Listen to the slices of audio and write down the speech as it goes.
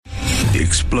The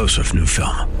explosive new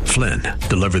film, Flynn,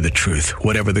 deliver the truth,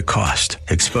 whatever the cost,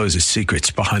 exposes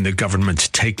secrets behind the government's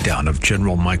takedown of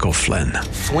General Michael Flynn.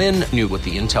 Flynn knew what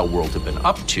the intel world had been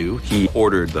up to. He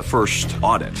ordered the first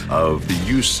audit of the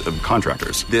use of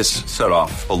contractors. This set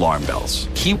off alarm bells.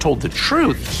 He told the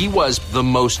truth. He was the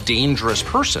most dangerous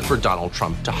person for Donald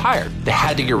Trump to hire. They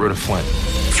had to get rid of Flynn.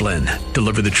 Flynn,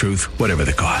 deliver the truth, whatever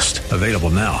the cost. Available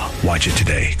now. Watch it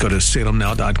today. Go to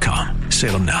salemnow.com.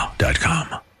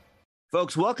 salemnow.com.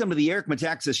 Folks, welcome to the Eric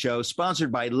Metaxas Show,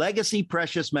 sponsored by Legacy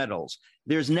Precious Metals.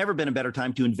 There's never been a better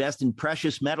time to invest in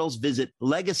precious metals. Visit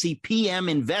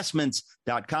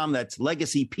LegacyPMInvestments.com. That's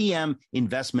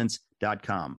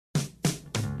LegacyPMInvestments.com.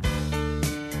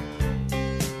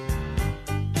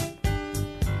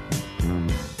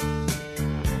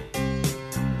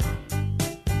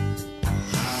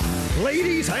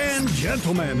 Ladies and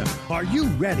gentlemen, are you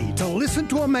ready to listen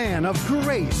to a man of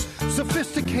grace,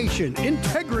 sophistication,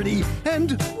 integrity,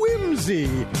 and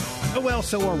whimsy? Well,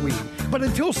 so are we. But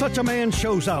until such a man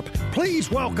shows up,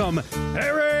 please welcome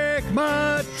Eric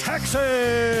Metaxas.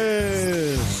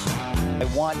 I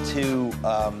want to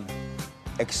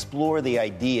explore the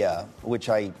idea, which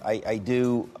I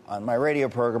do on my radio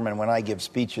program and when I give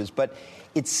speeches, but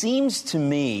it seems to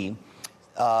me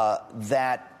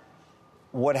that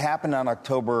what happened on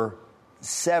October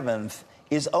 7th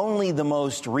is only the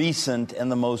most recent and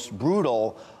the most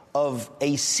brutal of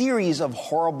a series of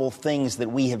horrible things that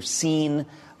we have seen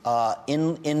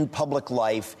in public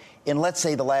life in, let's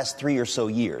say, the last 3 or so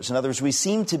years. In other words, we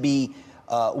seem to be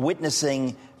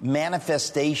witnessing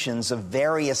manifestations of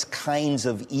various kinds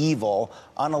of evil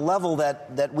on a level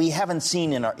that we haven't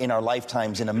seen in our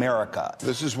lifetimes in America.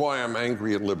 This is why I'm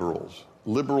angry at liberals.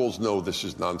 Liberals know this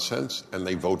is nonsense, and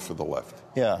they vote for the left.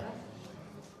 Yeah.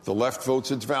 The left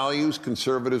votes its values,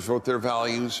 conservatives vote their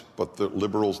values, but the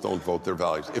liberals don't vote their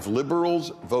values. If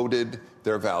liberals voted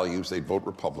their values, they'd vote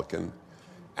Republican,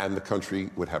 and the country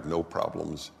would have no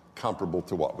problems comparable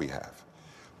to what we have.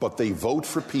 But they vote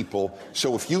for people.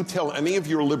 So if you tell any of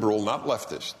your liberal, not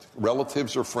leftist,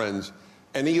 relatives or friends,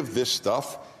 any of this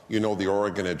stuff, you know, the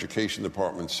Oregon Education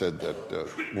Department said that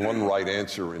one right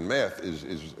answer in math is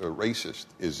racist,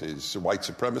 is white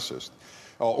supremacist.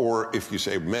 Or if you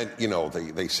say men, you know,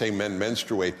 they say men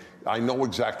menstruate, I know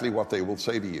exactly what they will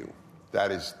say to you.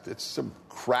 It's some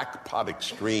crackpot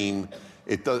extreme.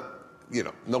 It does, you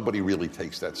know, nobody really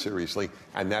takes that seriously.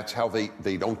 And that's how they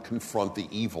don't confront the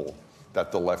evil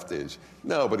that the left is.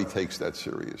 Nobody takes that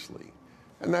seriously.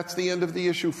 And that's the end of the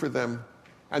issue for them.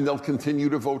 And they'll continue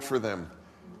to vote for them.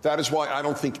 That is why I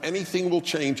don't think anything will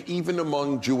change, even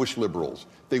among Jewish liberals.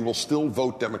 They will still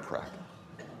vote Democrat.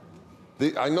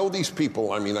 I know these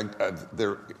people. I mean,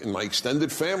 they're in my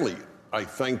extended family. I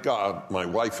thank God my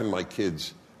wife and my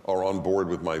kids are on board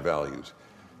with my values.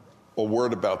 A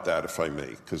word about that, if I may,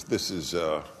 because this is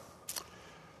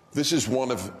one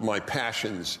of my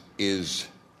passions, is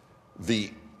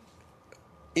the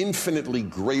infinitely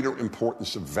greater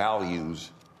importance of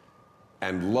values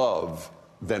and love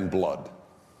than blood.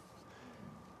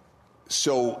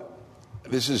 So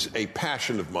this is a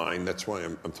passion of mine. That's why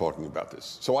I'm talking about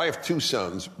this. So I have two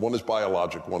sons. One is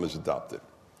biologic, one is adopted.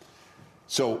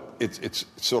 So it's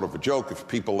sort of a joke if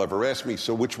people ever ask me,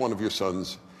 so which one of your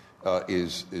sons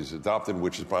is adopted and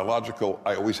which is biological?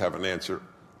 I always have an answer.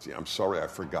 See, I'm sorry, I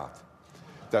forgot.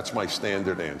 That's my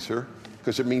standard answer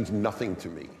because it means nothing to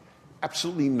me.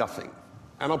 Absolutely nothing.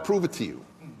 And I'll prove it to you.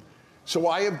 So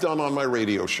I have done on my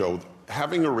radio show,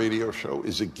 having a radio show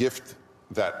is a gift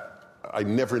that I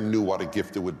never knew what a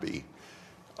gift it would be.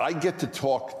 I get to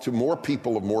talk to more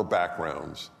people of more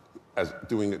backgrounds as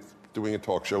doing a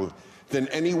talk show than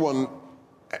anyone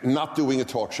not doing a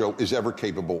talk show is ever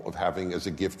capable of having as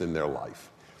a gift in their life.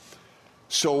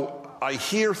 So I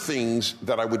hear things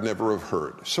that I would never have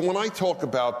heard. So when I talk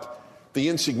about the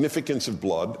insignificance of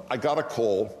blood, I got a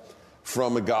call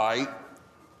from a guy,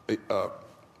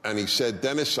 and he said,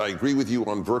 Dennis, I agree with you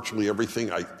on virtually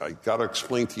everything. I got to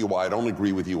explain to you why I don't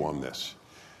agree with you on this.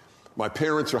 My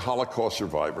parents are Holocaust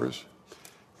survivors,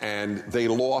 and they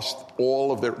lost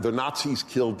all of the Nazis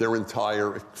killed their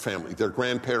entire family, their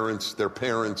grandparents, their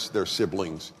parents, their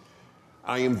siblings.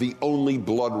 I am the only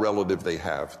blood relative they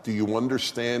have. Do you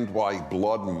understand why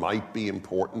blood might be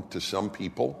important to some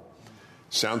people?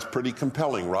 Sounds pretty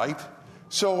compelling, right?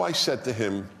 So I said to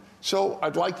him, so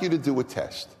I'd like you to do a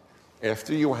test.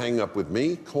 After you hang up with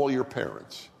me, call your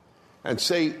parents and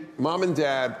say, Mom and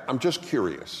Dad, I'm just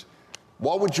curious.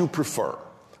 What would you prefer?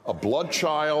 A blood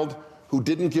child who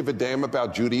didn't give a damn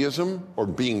about Judaism or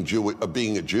being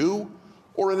a Jew,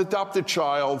 or an adopted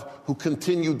child who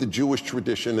continued the Jewish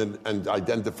tradition and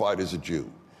identified as a Jew?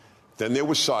 Then there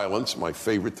was silence. My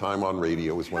favorite time on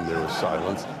radio is when there was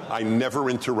silence. I never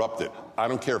interrupt it. I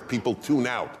don't care if people tune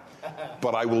out,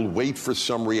 but I will wait for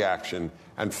some reaction.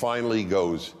 And finally he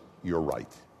goes, "You're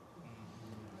right."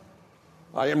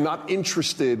 I am not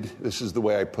interested, this is the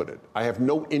way I put it, I have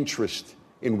no interest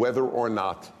in whether or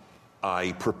not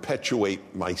I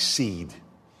perpetuate my seed.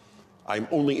 I'm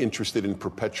only interested in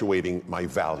perpetuating my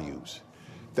values.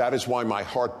 That is why my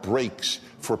heart breaks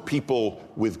for people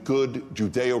with good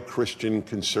Judeo-Christian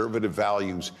conservative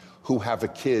values who have a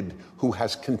kid who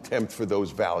has contempt for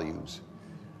those values.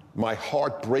 My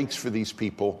heart breaks for these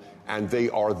people, and they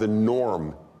are the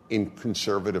norm in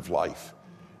conservative life.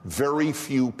 Very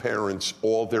few parents,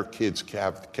 all their kids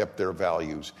have kept their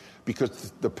values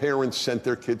because the parents sent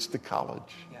their kids to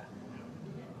college. Yeah.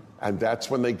 And that's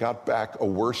when they got back a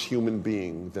worse human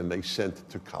being than they sent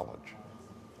to college.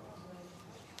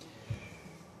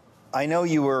 I know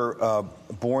you were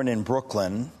born in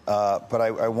Brooklyn, but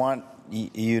I want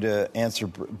you to answer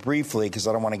briefly because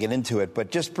I don't want to get into it.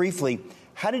 But just briefly,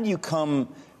 how did you come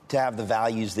to have the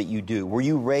values that you do? Were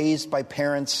you raised by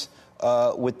parents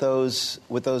with those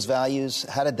values?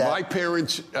 How did that? My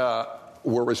parents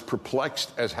were as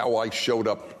perplexed as how I showed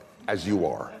up as you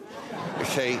are.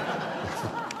 Okay.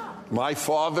 My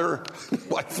father,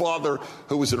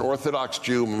 who was an Orthodox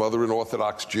Jew, my mother an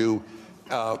Orthodox Jew,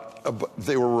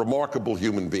 they were remarkable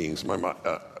human beings.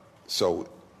 So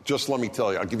just let me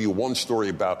tell you, I'll give you one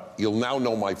story you'll now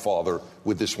know my father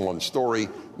with this one story.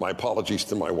 My apologies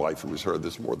to my wife, who has heard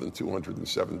this more than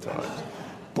 207 times.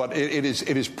 But it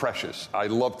is precious. I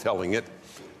love telling it.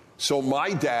 So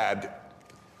my dad,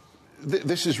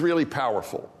 this is really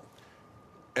powerful.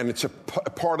 And it's a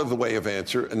part of the way of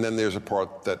answer, and then there's a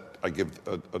part that I give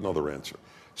another answer.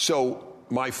 So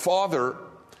my father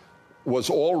was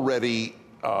already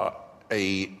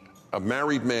a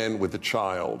married man with a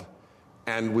child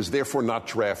and was therefore not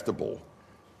draftable,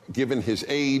 given his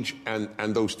age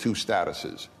and those two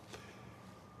statuses.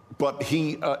 But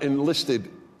he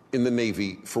enlisted in the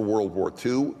Navy for World War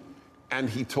II, and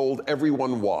he told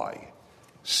everyone why.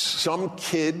 Some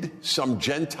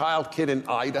Gentile kid in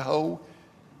Idaho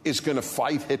is going to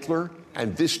fight Hitler,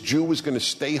 and this Jew is going to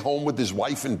stay home with his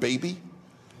wife and baby?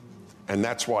 And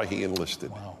that's why he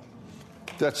enlisted. Wow.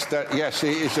 Yes, he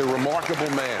is a remarkable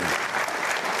man.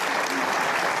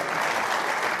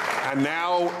 And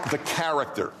now the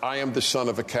character. I am the son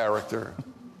of a character.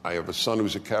 I have a son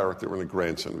who's a character and a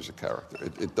grandson who's a character.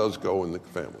 It does go in the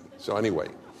family. So anyway,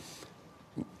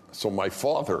 so my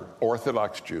father,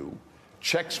 Orthodox Jew,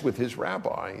 checks with his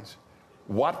rabbis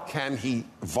what can he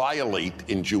violate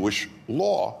in Jewish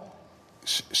law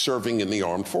serving in the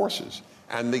armed forces.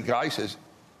 And the guy says,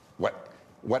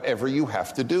 whatever you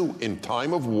have to do in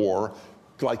time of war,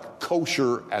 like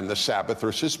kosher and the Sabbath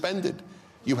are suspended.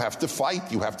 You have to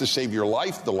fight. You have to save your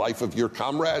life, the life of your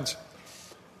comrades.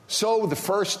 So the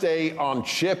first day on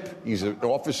ship, he's an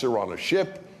officer on a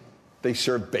ship, they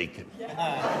serve bacon.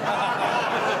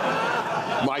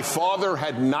 My father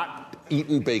had not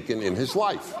eaten bacon in his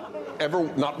life. Ever,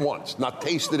 not once, not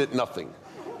tasted it, nothing.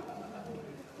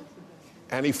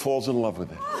 And he falls in love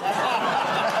with it.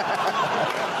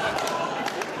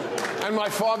 And my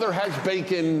father has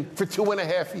bacon for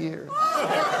 2.5 years.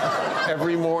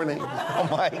 Every morning. Oh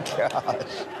my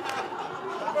gosh.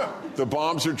 The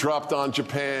bombs are dropped on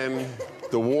Japan.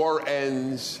 The war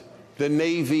ends. The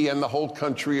Navy and the whole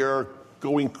country are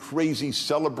going crazy,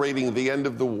 celebrating the end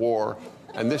of the war.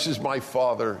 And this is my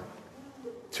father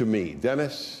to me.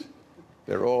 Dennis,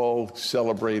 they're all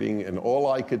celebrating, and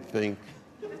all I could think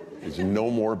is no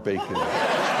more bacon.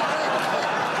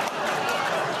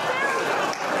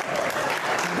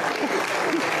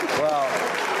 Well,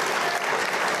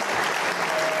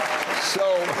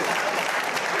 so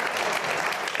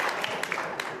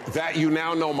that you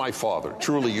now know my father.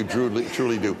 Truly, you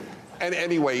truly do. And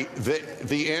anyway,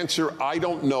 the answer, I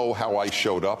don't know how I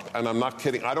showed up, and I'm not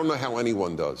kidding. I don't know how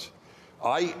anyone does.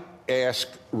 I ask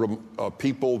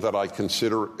people that I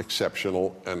consider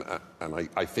exceptional, and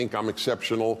I think I'm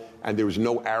exceptional, and there's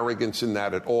no arrogance in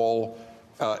that at all.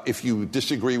 If you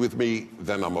disagree with me,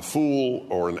 then I'm a fool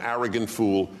or an arrogant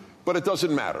fool, but it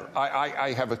doesn't matter.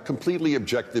 I have a completely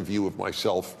objective view of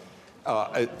myself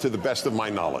to the best of my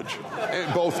knowledge,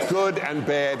 both good and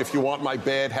bad. If you want my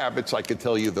bad habits, I could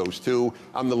tell you those too.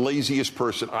 I'm the laziest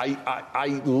person.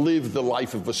 I live the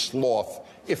life of a sloth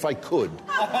if I could.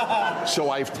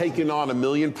 So I've taken on 1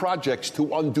 million projects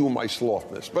to undo my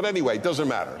slothness. But anyway, it doesn't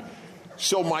matter.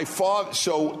 So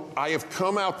I have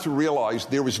come out to realize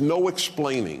there is no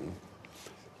explaining.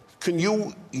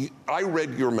 I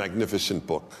read your magnificent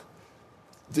book.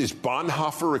 Is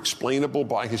Bonhoeffer explainable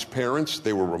by his parents?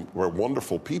 They were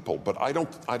wonderful people, but I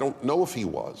don't know if he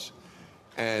was.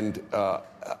 And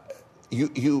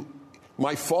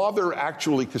my father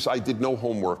actually, because I did no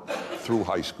homework through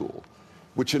high school,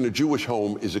 which in a Jewish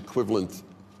home is equivalent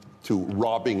to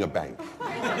robbing a bank.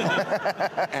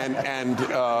 and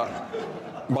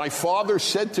my father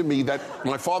said to me that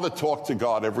my father talked to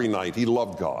God every night. He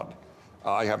loved God.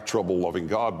 I have trouble loving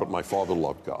God, but my father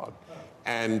loved God.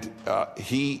 And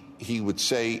he would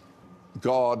say,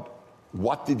 God,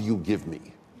 what did you give me?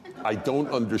 I don't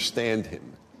understand him.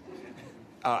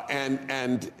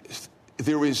 And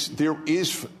there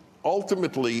is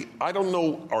ultimately, I don't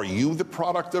know, are you the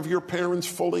product of your parents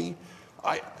fully?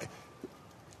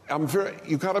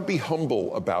 You got to be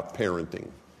humble about parenting.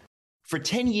 For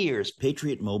 10 years,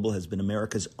 Patriot Mobile has been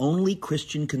America's only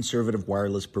Christian conservative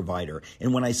wireless provider.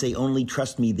 And when I say only,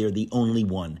 trust me, they're the only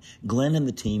one. Glenn and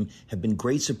the team have been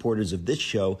great supporters of this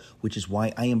show, which is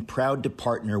why I am proud to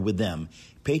partner with them.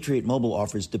 Patriot Mobile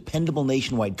offers dependable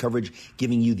nationwide coverage,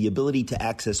 giving you the ability to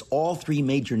access all 3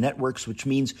 major networks, which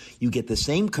means you get the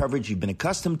same coverage you've been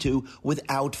accustomed to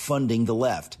without funding the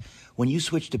left. When you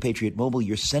switch to Patriot Mobile,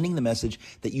 you're sending the message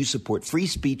that you support free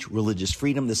speech, religious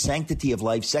freedom, the sanctity of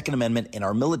life, Second Amendment, and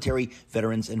our military,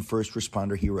 veterans, and first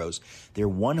responder heroes. Their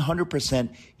 100%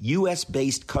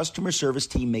 U.S.-based customer service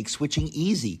team makes switching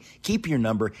easy. Keep your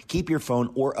number, keep your phone,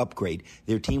 or upgrade.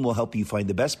 Their team will help you find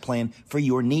the best plan for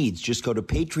your needs. Just go to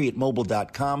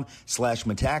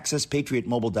patriotmobile.com/Metaxas,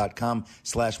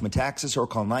 patriotmobile.com/Metaxas, or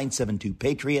call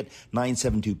 972-PATRIOT,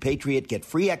 972-PATRIOT. Get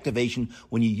free activation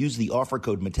when you use the offer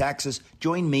code Metaxas.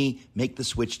 Join me. Make the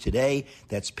switch today.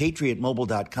 That's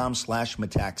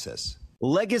patriotmobile.com/Metaxas.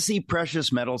 Legacy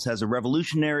Precious Metals has a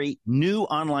revolutionary new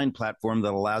online platform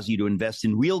that allows you to invest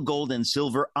in real gold and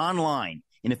silver online.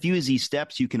 In a few easy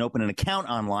steps, you can open an account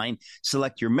online,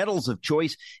 select your metals of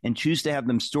choice, and choose to have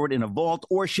them stored in a vault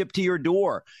or shipped to your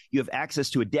door. You have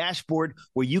access to a dashboard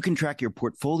where you can track your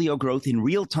portfolio growth in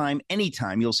real time,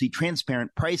 anytime. You'll see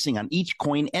transparent pricing on each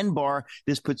coin and bar.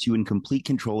 This puts you in complete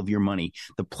control of your money.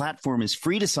 The platform is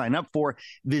free to sign up for.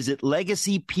 Visit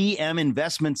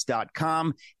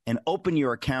legacypminvestments.com and open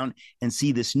your account and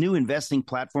see this new investing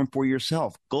platform for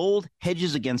yourself. Gold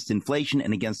hedges against inflation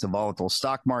and against a volatile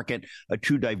stock market. A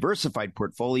true diversified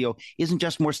portfolio isn't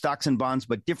just more stocks and bonds,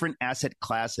 but different asset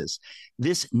classes.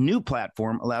 This new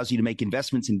platform allows you to make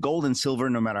investments in gold and silver,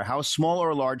 no matter how small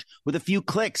or large, with a few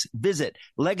clicks. Visit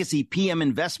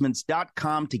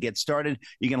legacypminvestments.com to get started.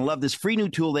 You're going to love this free new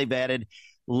tool they've added,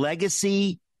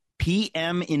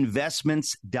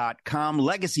 legacypminvestments.com,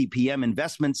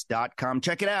 legacypminvestments.com.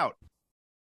 Check it out.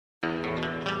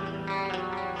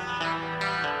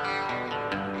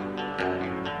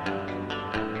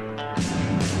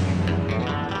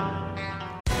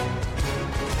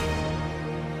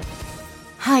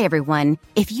 Hi, everyone.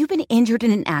 If you've been injured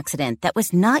in an accident that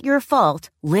was not your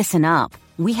fault, listen up.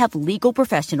 We have legal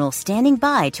professionals standing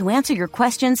by to answer your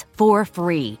questions for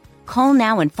free. Call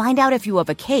now and find out if you have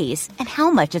a case and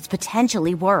how much it's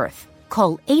potentially worth.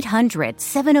 Call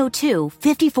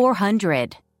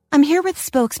 800-702-5400. I'm here with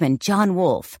spokesman John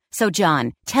Wolf. So,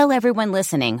 John, tell everyone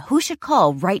listening who should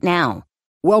call right now.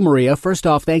 Well, Maria, first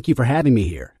off, thank you for having me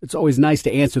here. It's always nice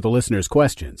to answer the listeners'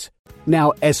 questions.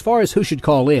 Now, as far as who should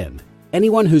call in,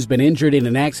 anyone who's been injured in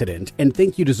an accident and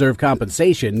think you deserve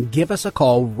compensation, give us a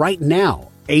call right now.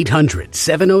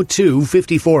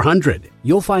 800-702-5400.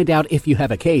 You'll find out if you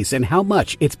have a case and how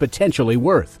much it's potentially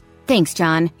worth. Thanks,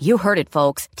 John. You heard it,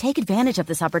 folks. Take advantage of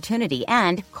this opportunity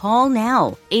and call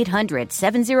now.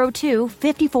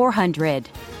 800-702-5400.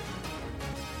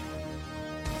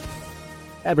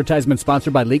 Advertisement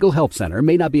sponsored by Legal Help Center.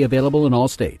 May not be available in all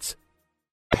states.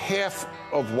 Half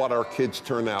of what our kids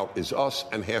turn out is us,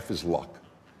 and half is luck.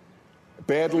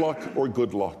 Bad luck or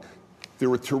good luck.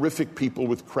 There are terrific people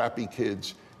with crappy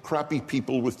kids, crappy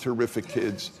people with terrific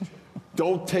kids.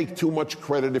 Don't take too much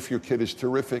credit if your kid is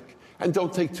terrific, and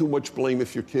don't take too much blame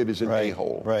if your kid is an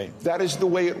a-hole. Right. That is the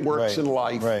way it works in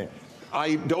life. Right.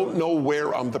 I don't know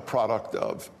where I'm the product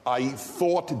of. I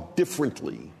thought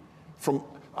differently.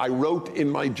 I wrote in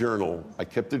my journal, I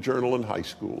kept a journal in high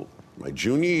school, my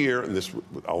junior year, and this,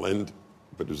 I'll end,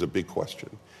 but there's a big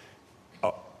question.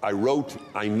 I wrote,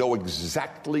 I know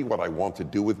exactly what I want to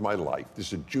do with my life. This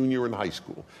is a junior in high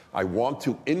school. I want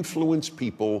to influence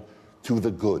people to the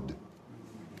good.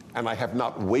 And I have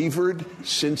not wavered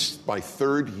since my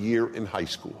third year in high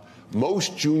school.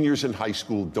 Most juniors in high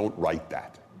school don't write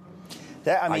that.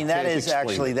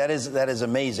 That is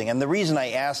amazing. And the reason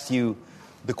I asked you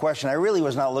the question, I really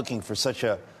was not looking for such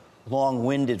a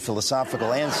long-winded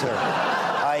philosophical answer.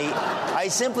 I I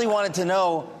simply wanted to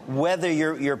know whether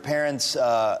your parents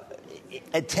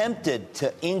attempted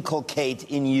to inculcate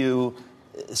in you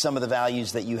some of the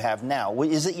values that you have now.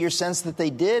 Is it your sense that they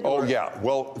did? Oh, yeah.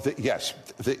 Well, yes.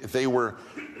 They were...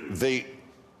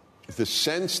 The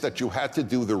sense that you had to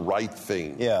do the right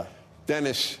thing. Yeah.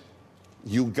 Dennis,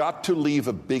 you got to leave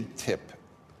a big tip.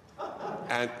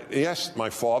 And yes,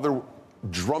 my father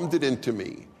drummed it into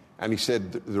me. And he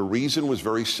said the reason was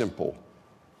very simple.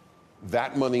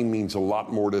 That money means a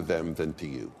lot more to them than to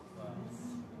you.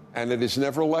 And it has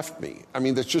never left me. I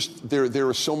mean, there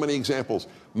are so many examples.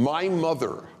 My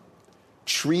mother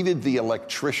treated the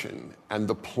electrician and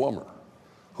the plumber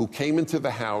who came into the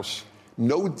house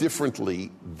no differently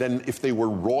than if they were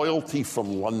royalty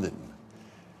from London.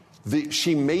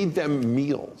 She made them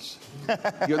meals.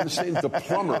 You understand? The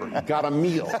plumber got a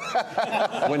meal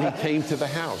when he came to the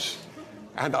house.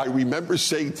 And I remember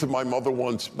saying to my mother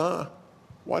once, Ma,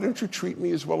 why don't you treat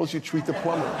me as well as you treat the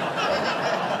plumber?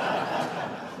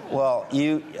 Well,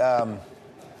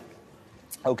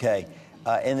 okay.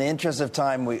 In the interest of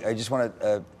time, I just want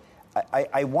to,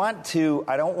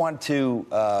 I don't want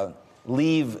to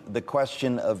leave the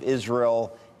question of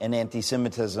Israel and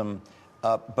anti-Semitism,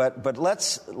 but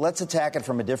let's attack it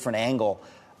from a different angle.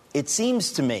 It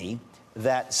seems to me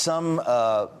that some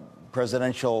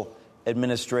presidential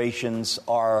administrations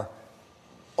are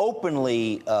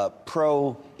openly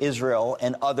pro-Israel,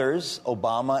 and others,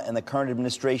 Obama and the current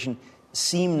administration,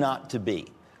 seem not to be.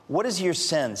 What is your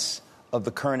sense of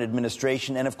the current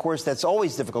administration? And of course, that's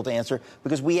always difficult to answer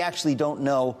because we actually don't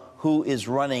know who is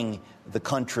running the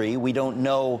country. We don't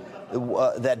know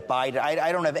that Biden,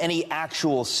 I don't have any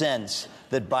actual sense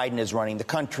that Biden is running the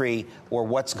country or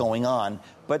what's going on.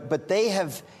 But they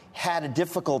have had a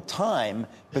difficult time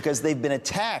because they've been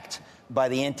attacked by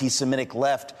the anti-Semitic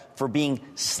left for being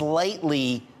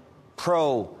slightly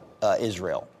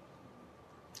pro-Israel.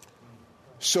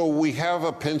 So we have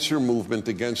a pincer movement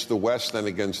against the West and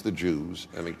against the Jews,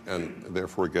 and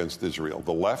therefore against Israel.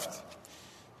 The left,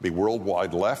 the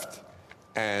worldwide left,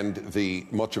 and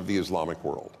much of the Islamic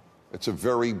world. It's a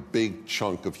very big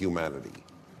chunk of humanity,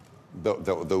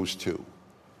 those two.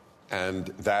 And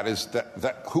that is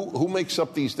who makes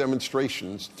up these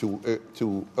demonstrations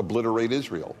to obliterate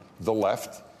Israel? The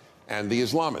left and the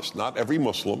Islamists. Not every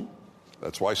Muslim.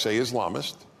 That's why I say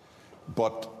Islamist.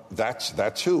 But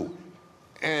that's who.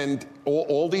 And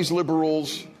all these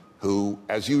liberals who,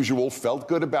 as usual, felt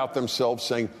good about themselves,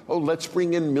 saying, oh, let's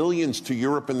bring in millions to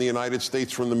Europe and the United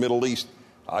States from the Middle East.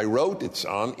 I wrote, it's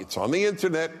on the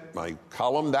internet, my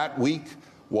column that week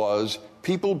was,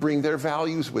 people bring their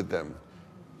values with them.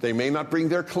 They may not bring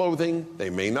their clothing,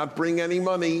 they may not bring any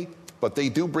money, but they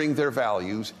do bring their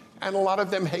values, and a lot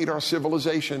of them hate our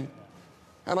civilization.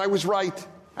 And I was right,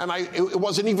 and it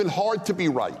wasn't even hard to be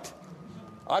right.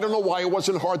 I don't know why it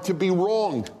wasn't hard to be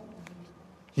wrong.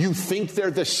 You think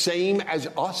they're the same as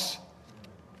us?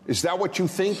 Is that what you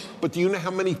think? But do you know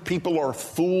how many people are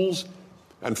fools?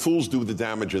 And fools do the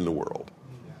damage in the world.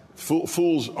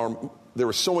 There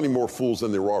are so many more fools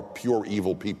than there are pure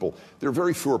evil people. There are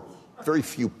very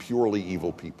few purely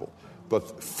evil people.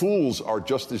 But fools are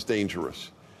just as dangerous.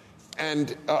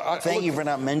 And thank you for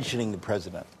not mentioning the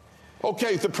president.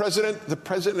 Okay, the president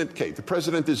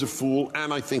is a fool,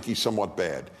 and I think he's somewhat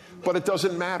bad. But it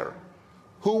doesn't matter.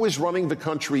 Who is running the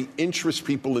country interests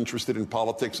people interested in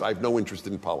politics. I have no interest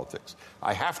in politics.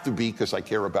 I have to be because I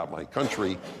care about my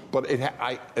country, but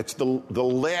it's the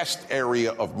last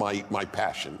area of my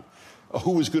passion.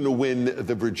 Who is going to win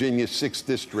the Virginia 6th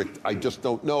District? I just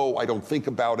don't know. I don't think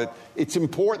about it. It's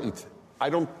important. I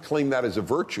don't claim that as a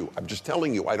virtue. I'm just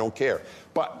telling you I don't care.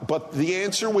 But the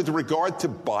answer with regard to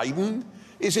Biden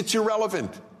is it's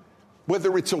irrelevant.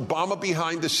 Whether it's Obama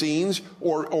behind the scenes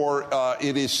or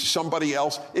it is somebody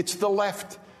else, it's the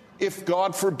left. If,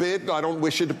 God forbid, I don't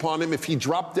wish it upon him, if he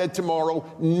dropped dead tomorrow,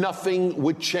 nothing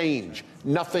would change.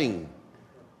 Nothing.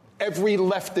 Every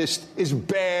leftist is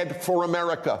bad for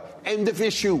America. End of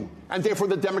issue. And therefore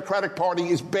the Democratic Party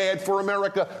is bad for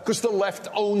America because the left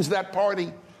owns that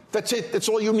party. That's it. That's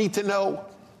all you need to know.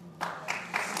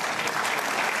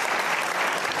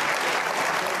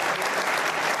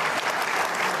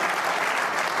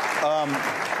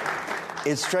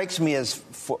 It strikes me as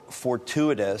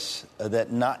fortuitous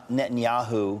that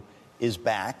Netanyahu is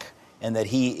back and that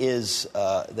he is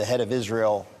the head of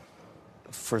Israel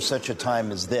for such a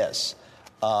time as this.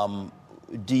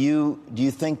 Do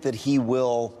you think that he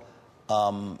will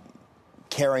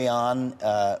carry on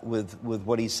with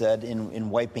what he said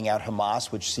in wiping out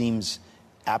Hamas, which seems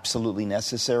absolutely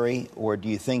necessary, or do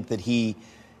you think that he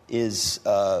is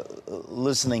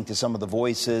listening to some of the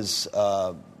voices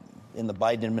in the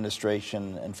Biden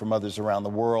administration and from others around the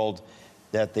world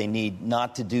that they need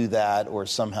not to do that or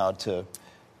somehow to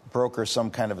broker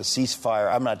some kind of a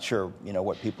ceasefire. I'm not sure,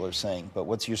 what people are saying, but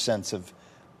what's your sense of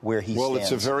where he stands? Well,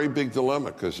 it's a very big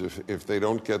dilemma because if they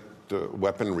don't get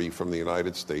weaponry from the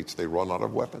United States, they run out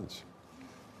of weapons.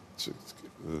 That's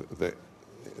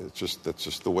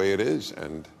just the way it is,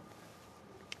 and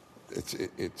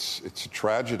it's a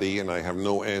tragedy, and I have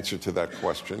no answer to that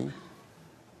question.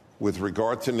 With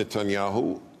regard to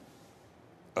Netanyahu,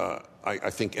 I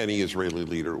think any Israeli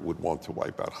leader would want to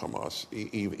wipe out Hamas,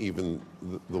 even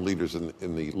the leaders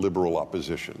in the liberal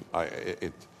opposition.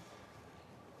 The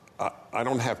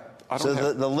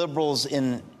liberals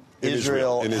in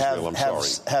Israel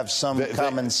have some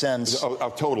common sense.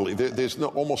 Totally. There's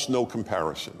almost no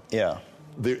comparison. Yeah.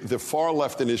 The far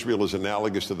left in Israel is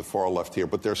analogous to the far left here,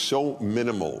 but they're so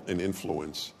minimal in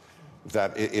influence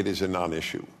that it is a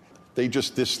non-issue. They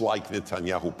just dislike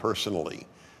Netanyahu personally,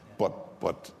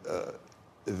 but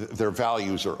their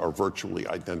values are virtually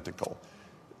identical.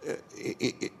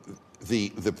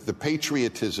 The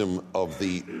patriotism of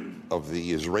the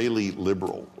Israeli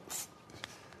liberal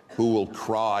who will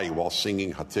cry while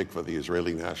singing Hatikva, the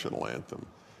Israeli national anthem,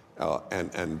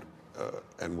 and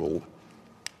will.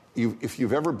 If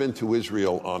you've ever been to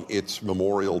Israel on its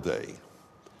Memorial Day,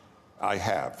 I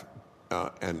have,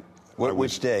 and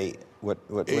which day? What?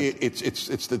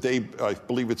 It's the day. I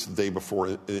believe it's the day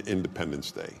before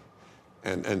Independence Day,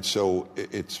 and so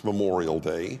it's Memorial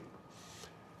Day,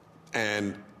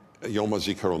 and Yom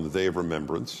HaZikaron, the Day of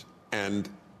Remembrance, and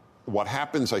what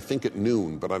happens, I think, at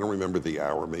noon, but I don't remember the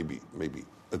hour. Maybe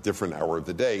a different hour of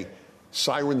the day.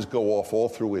 Sirens go off all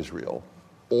through Israel.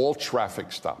 All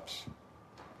traffic stops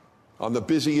on the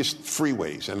busiest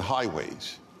freeways and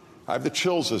highways. I have the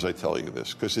chills as I tell you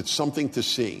this because it's something to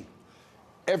see.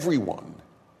 Everyone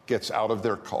gets out of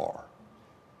their car.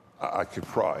 I could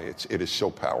cry. It is so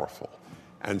powerful.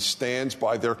 And stands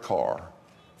by their car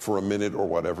for a minute or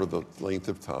whatever the length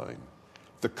of time.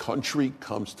 The country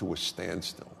comes to a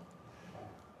standstill.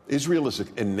 Israel is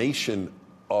a nation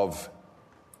of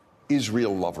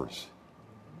Israel lovers.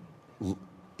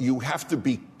 You have to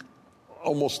be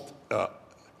almost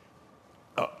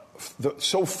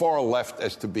so far left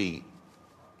as to be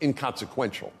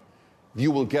inconsequential.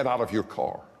 You will get out of your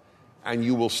car and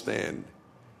you will stand.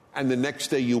 And the next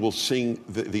day you will sing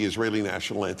the Israeli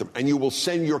national anthem and you will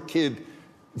send your kid.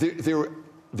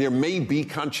 There may be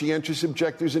conscientious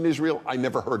objectors in Israel. I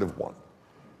never heard of one.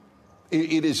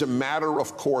 It is a matter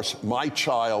of course. My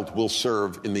child will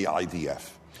serve in the IDF.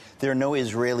 There are no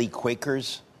Israeli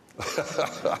Quakers?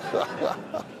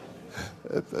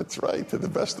 That's right, to the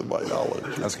best of my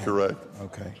knowledge. That's correct.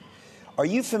 Okay. Are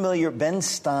you familiar? Ben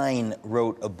Stein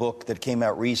wrote a book that came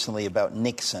out recently about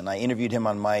Nixon. I interviewed him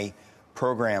on my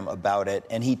program about it,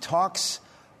 and he talks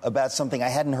about something I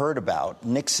hadn't heard about.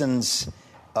 Nixon's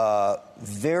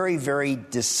very, very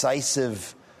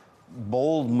decisive,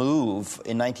 bold move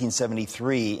in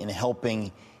 1973 in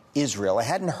helping Israel. I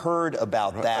hadn't heard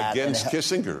about that. Against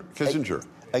Kissinger.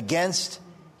 Against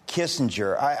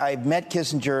Kissinger. I've met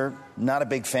Kissinger, not a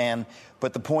big fan,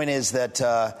 but the point is that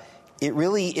it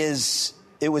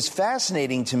was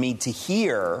fascinating to me to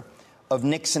hear of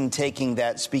Nixon taking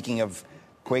that, speaking of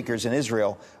Quakers in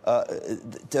Israel,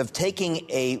 of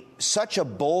taking such a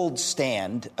bold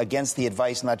stand against the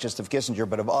advice not just of Kissinger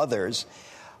but of others.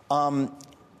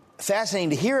 Fascinating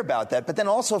to hear about that, but then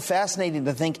also fascinating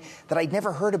to think that I'd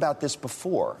never heard about this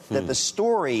before, that the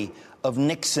story of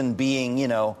Nixon being,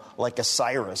 like a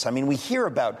Cyrus. I mean, we hear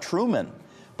about Truman,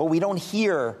 but we don't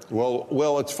hear...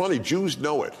 Well, it's funny. Jews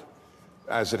know it,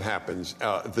 as it happens.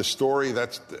 The story,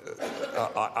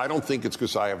 I don't think it's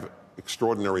because I have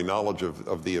extraordinary knowledge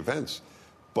of the events,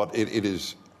 but it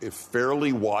is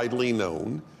fairly widely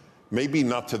known. Maybe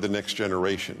not to the next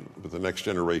generation, but the next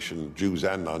generation, Jews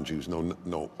and non-Jews,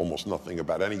 know almost nothing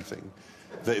about anything.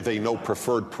 They know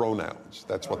preferred pronouns.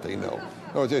 That's what they know.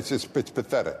 No, it's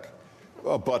pathetic.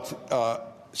 But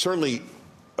certainly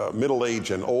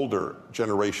middle-aged and older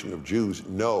generation of Jews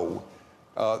know.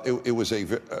 It was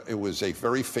a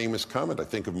very famous comment, I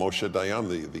think, of Moshe Dayan,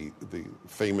 the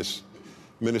famous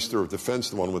minister of defense,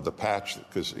 the one with the patch,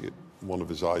 because one of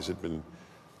his eyes had been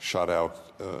shot out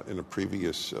in a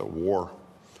previous war.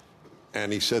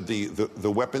 And he said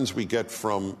the weapons we get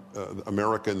from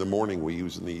America in the morning we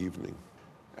use in the evening.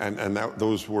 And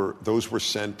those were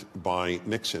sent by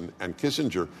Nixon and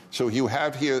Kissinger. So you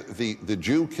have here the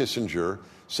Jew Kissinger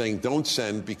saying don't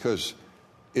send because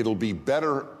it'll be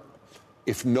better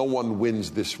if no one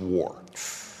wins this war.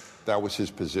 That was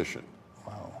his position.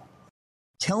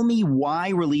 Tell me why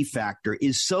Relief Factor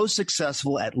is so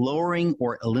successful at lowering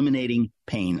or eliminating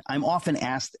pain? I'm often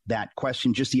asked that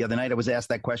question. Just the other night, I was asked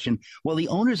that question. Well, the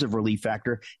owners of Relief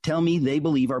Factor tell me they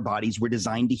believe our bodies were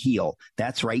designed to heal.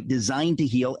 That's right, designed to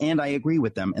heal, and I agree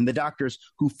with them. And the doctors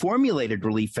who formulated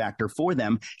Relief Factor for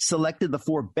them selected the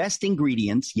 4 best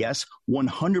ingredients, yes,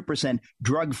 100%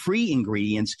 drug-free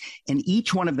ingredients, and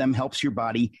each one of them helps your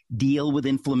body deal with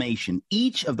inflammation.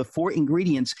 Each of the 4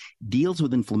 ingredients deals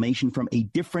with inflammation from a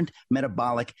different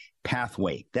metabolic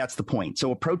pathway. That's the point.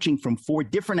 So approaching from 4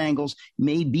 different angles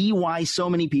may be why so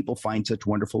many people find such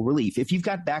wonderful relief. If you've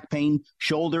got back pain,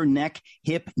 shoulder, neck,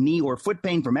 hip, knee, or foot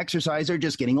pain from exercise or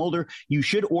just getting older, you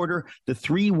should order the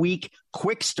 3-week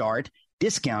quick start,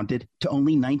 discounted to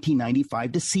only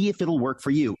 $19.95 to see if it'll work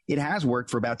for you. It has worked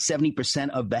for about 70%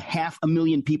 of the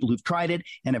 500,000 people who've tried it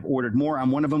and have ordered more. I'm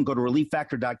one of them. Go to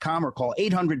ReliefFactor.com or call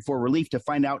 800-4RELIEF to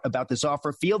find out about this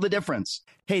offer. Feel the difference.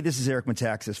 Hey, this is Eric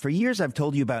Metaxas. For years, I've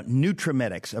told you about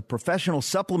Nutramedix, a professional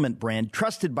supplement brand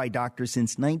trusted by doctors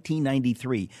since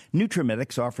 1993.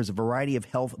 Nutramedix offers a variety of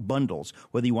health bundles.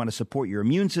 Whether you want to support your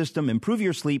immune system, improve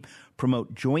your sleep,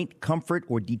 promote joint comfort,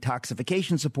 or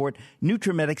detoxification support,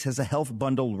 Nutramedix has a health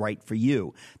bundle right for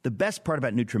you. The best part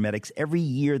about Nutramedix, every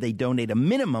year they donate a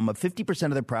minimum of 50%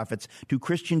 of their profits to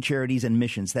Christian charities and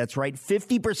missions. That's right,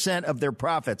 50% of their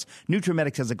profits.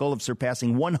 Nutramedix has a goal of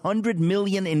surpassing $100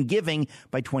 million in giving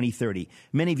by 2030.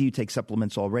 Many of you take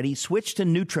supplements already. Switch to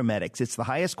Nutramedix. It's the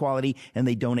highest quality, and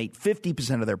they donate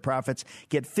 50% of their profits.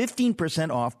 Get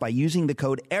 15% off by using the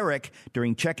code ERIC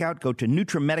during checkout. Go to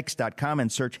Nutramedix.com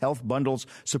and search health bundles.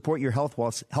 Support your health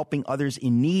while helping others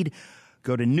in need.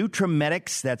 Go to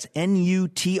Nutramedix, that's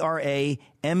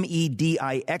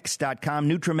Nutramedix.com,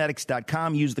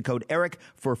 Nutramedix.com. Use the code ERIC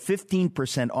for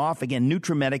 15% off. Again,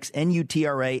 Nutramedix,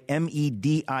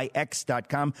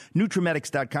 Nutramedix.com,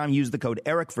 Nutramedix.com. Use the code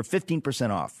ERIC for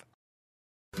 15% off.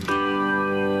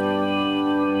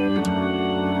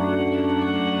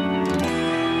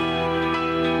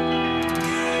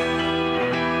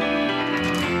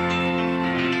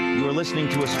 Listening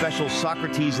to a special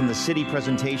Socrates in the City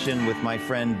presentation with my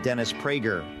friend Dennis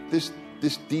Prager. This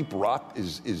deep rot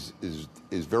is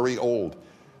very old.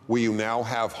 We now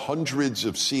have hundreds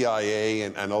of CIA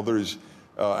and others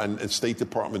and State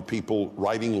Department people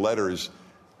writing letters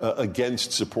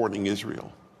against supporting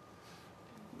Israel.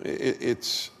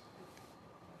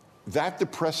 That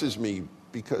depresses me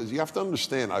because you have to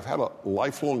understand, I've had a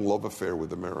lifelong love affair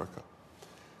with America.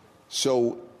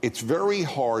 So it's very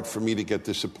hard for me to get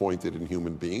disappointed in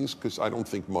human beings because I don't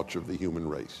think much of the human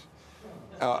race.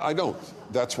 I don't.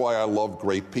 That's why I love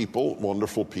great people,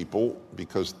 wonderful people,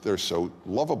 because they're so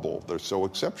lovable, they're so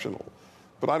exceptional.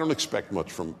 But I don't expect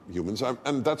much from humans.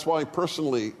 And that's why,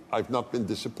 personally, I've not been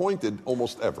disappointed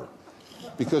almost ever.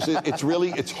 Because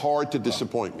it's hard to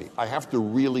disappoint me. I have to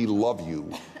really love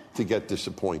you to get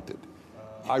disappointed.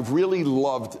 I've really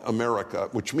loved America,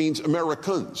 which means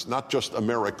Americans, not just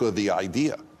America, the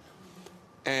idea.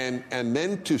 And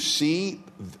then to see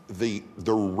the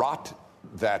rot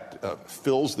that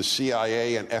fills the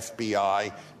CIA and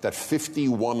FBI, that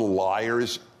 51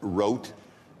 liars wrote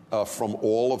from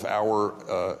all of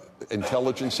our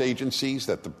intelligence agencies,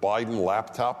 that the Biden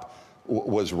laptop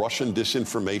was Russian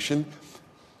disinformation.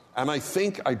 And I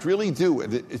really do.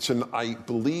 I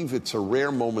believe it's a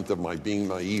rare moment of my being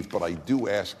naive, but I do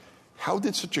ask, how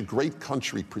did such a great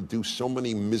country produce so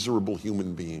many miserable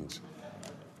human beings?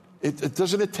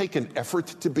 Doesn't it take an effort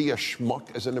to be a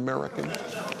schmuck as an American?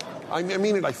 I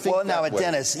mean, I think. Well, now,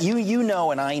 Dennis, you know,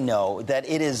 and I know that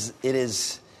it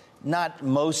is not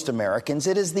most Americans.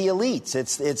 It is the elites.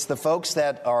 It's the folks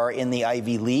that are in the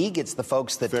Ivy League. It's the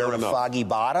folks that go to Foggy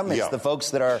Bottom. It's the folks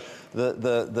that are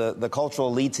the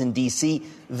cultural elites in D.C.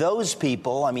 Those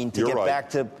people. I mean, to get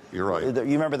back to, you're right. You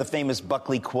remember the famous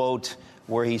Buckley quote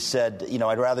where he said,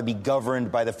 I'd rather be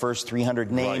governed by the first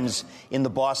 300 names in the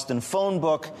Boston phone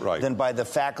book than by the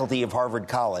faculty of Harvard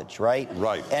College, right?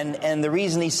 Right. And the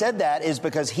reason he said that is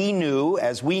because he knew,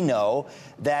 as we know,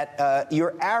 that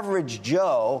your average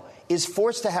Joe is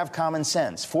forced to have common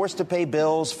sense, forced to pay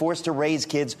bills, forced to raise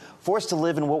kids, forced to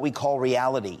live in what we call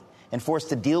reality, and forced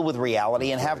to deal with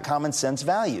reality and have common sense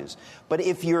values. But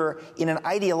if you're in an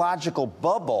ideological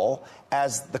bubble,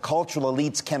 as the cultural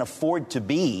elites can afford to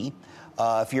be,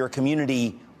 if you're a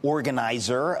community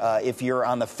organizer, if you're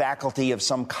on the faculty of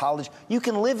some college, you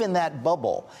can live in that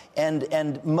bubble.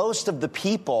 And most of the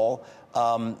people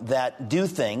that do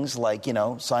things like,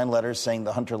 sign letters saying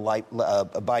the Hunter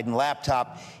Biden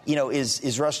laptop,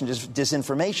 is Russian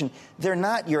disinformation, they're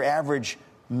not your average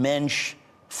mensch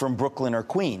from Brooklyn or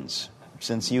Queens,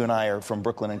 since you and I are from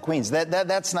Brooklyn and Queens.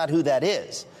 That's not who that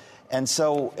is. And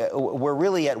so we're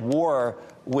really at war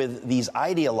with these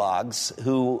ideologues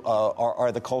who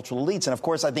are the cultural elites. And of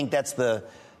course, I think that's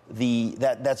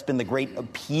that's been the great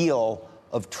appeal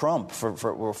of Trump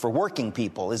for working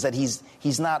people, is that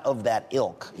he's not of that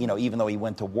ilk, even though he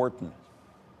went to Wharton.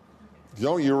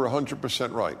 No, you're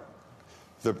 100% right.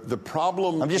 The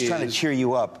problem I'm just trying to cheer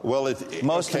you up. Well,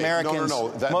 most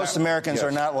Americans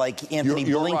are not like Anthony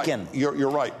Blinken. Right. You're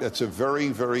right. That's a very,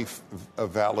 very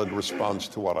valid response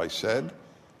to what I said.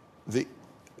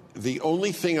 The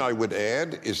only thing I would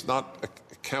add is not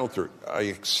a counter. I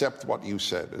accept what you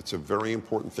said. It's a very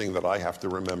important thing that I have to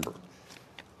remember.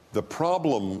 The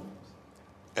problem,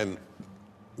 and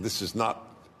this is not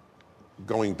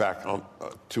going back on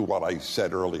to what I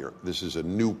said earlier. This is a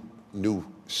new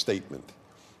statement.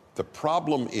 The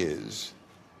problem is,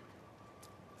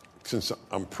 since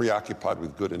I'm preoccupied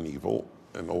with good and evil,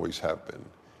 and always have been,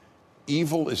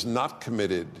 evil is not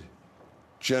committed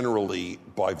generally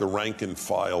by the rank and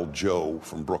file Joe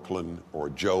from Brooklyn or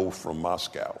Joe from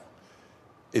Moscow.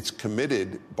 It's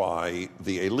committed by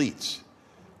the elites.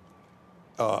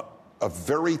 A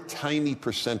very tiny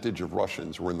percentage of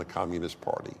Russians were in the Communist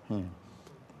Party.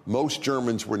 Most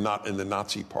Germans were not in the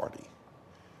Nazi Party.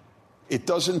 It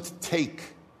doesn't take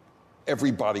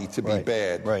everybody to be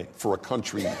bad for a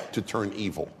country to turn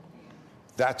evil.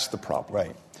 That's the problem.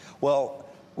 Right. Well,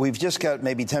 we've just got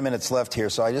maybe 10 minutes left here,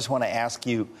 so I just want to ask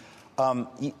you,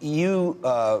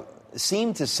 you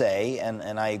seem to say,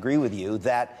 and I agree with you,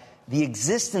 that the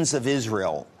existence of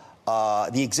Israel,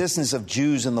 the existence of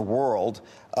Jews in the world,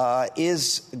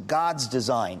 is God's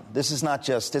design. This is not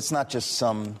just, it's not just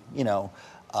some,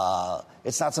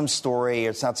 it's not some story,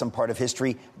 it's not some part of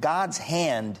history. God's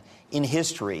hand in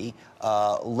history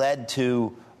led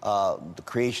to the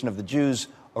creation of the Jews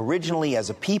originally as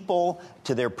a people,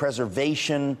 to their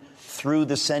preservation through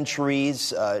the centuries,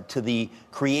 to the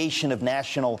creation of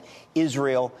national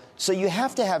Israel. So you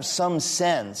have to have some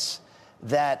sense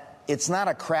that it's not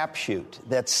a crapshoot,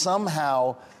 that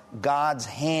somehow God's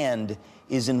hand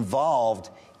is involved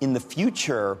in the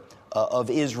future of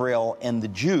Israel and the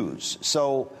Jews.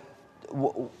 So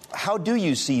how do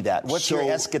you see that? What's your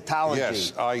eschatology?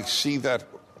 Yes, I see that.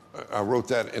 I wrote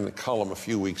that in a column a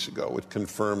few weeks ago. It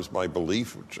confirms my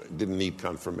belief, which didn't need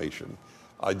confirmation.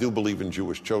 I do believe in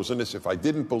Jewish chosenness. If I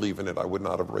didn't believe in it, I would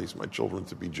not have raised my children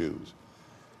to be Jews.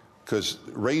 Because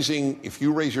if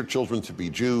you raise your children to be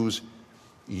Jews,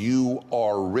 you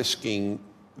are risking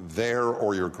their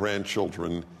or your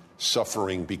grandchildren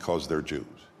suffering because they're Jews.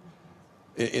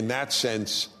 In that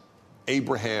sense,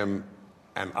 Abraham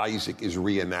and Isaac is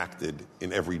reenacted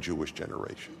in every Jewish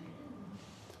generation.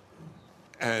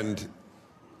 And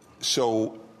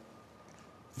so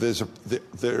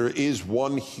there is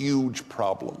one huge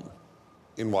problem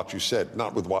in what you said,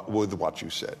 not with what you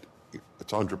said.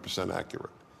 It's 100% accurate.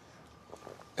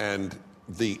 And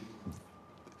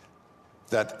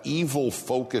that evil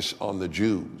focus on the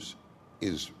Jews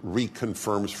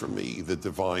reconfirms for me the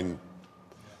divine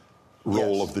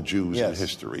role of the Jews in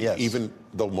history, even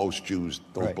though most Jews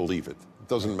don't believe it. It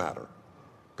doesn't matter.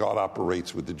 God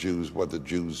operates with the Jews, whether the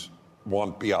Jews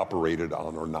want to be operated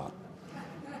on or not.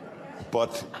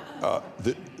 But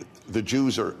the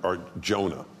Jews are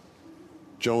Jonah.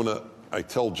 Jonah, I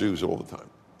tell Jews all the time,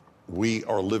 we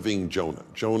are living Jonah.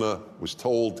 Jonah was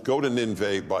told, go to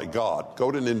Nineveh by God.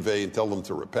 Go to Nineveh and tell them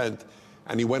to repent.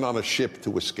 And he went on a ship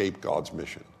to escape God's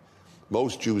mission.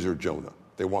 Most Jews are Jonah.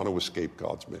 They want to escape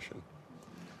God's mission.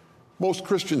 Most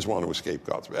Christians want to escape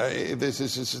God's mission. This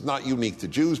is not unique to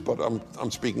Jews, but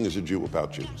I'm speaking as a Jew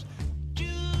about Jews.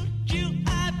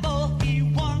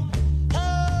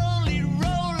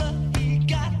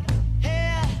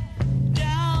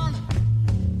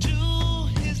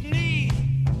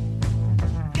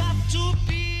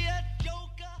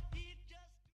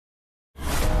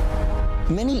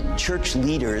 Many church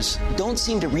leaders don't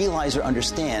seem to realize or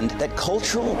understand that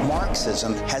cultural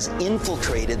Marxism has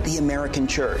infiltrated the American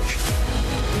church.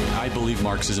 I believe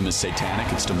Marxism is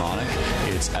satanic, it's demonic.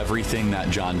 It's everything that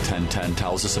John 10:10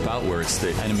 tells us about, where it's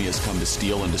the enemy has come to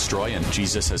steal and destroy, and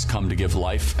Jesus has come to give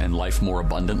life and life more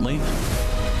abundantly.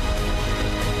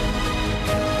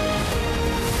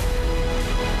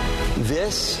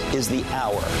 This is the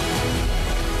hour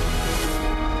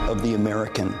of the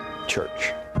American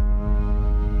church.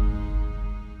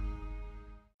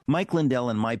 Mike Lindell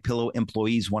and MyPillow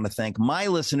employees want to thank my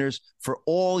listeners for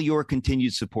all your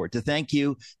continued support. To thank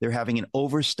you, they're having an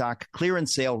overstock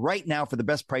clearance sale right now for the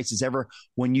best prices ever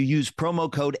when you use promo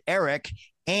code ERIC,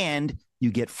 and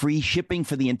you get free shipping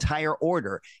for the entire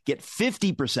order. Get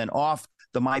 50% off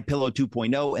the MyPillow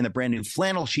 2.0, and the brand new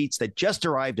flannel sheets that just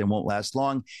arrived and won't last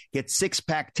long. Get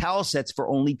 6-pack towel sets for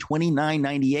only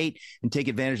 $29.98 and take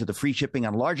advantage of the free shipping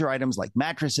on larger items like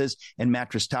mattresses and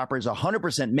mattress toppers.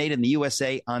 100% made in the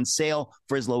USA, on sale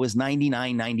for as low as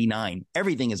 $99.99.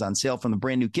 Everything is on sale, from the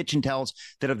brand new kitchen towels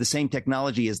that have the same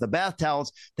technology as the bath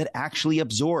towels that actually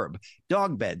absorb,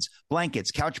 dog beds,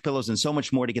 blankets, couch pillows, and so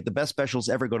much more. To get the best specials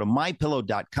ever, go to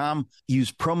mypillow.com.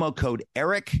 Use promo code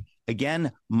ERIC.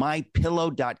 Again,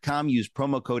 mypillow.com. Use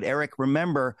promo code ERIC.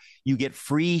 Remember, you get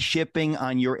free shipping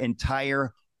on your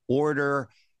entire order.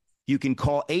 You can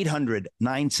call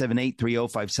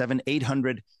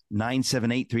 800-978-3057,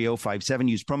 800-978-3057.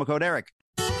 Use promo code ERIC.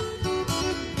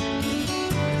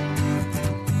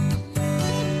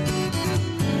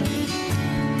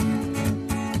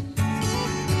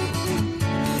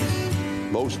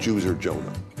 Most Jews are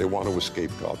Jonah. They want to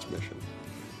escape God's mission.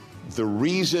 The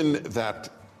reason that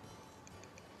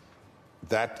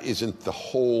isn't the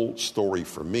whole story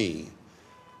for me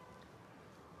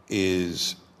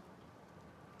is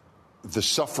the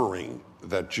suffering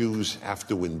that Jews have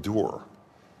to endure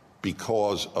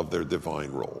because of their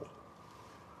divine role.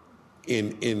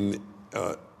 In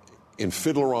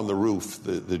Fiddler on the Roof,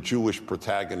 the Jewish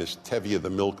protagonist, Tevye the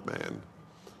milkman,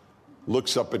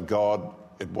 looks up at God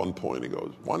at one point and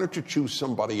goes, "Why don't you choose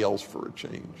somebody else for a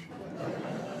change?"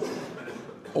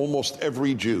 Almost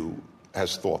every Jew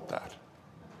has thought that.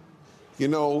 You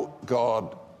know,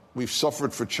 God, we've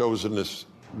suffered for chosenness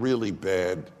really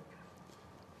bad.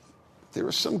 There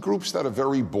are some groups that are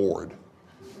very bored.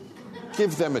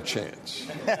 Give them a chance.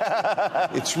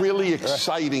 It's really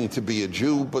exciting to be a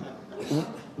Jew, but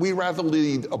we rather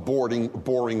lead a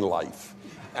boring life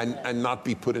and not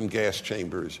be put in gas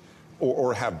chambers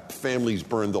or have families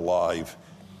burned alive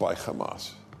by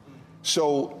Hamas.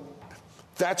 So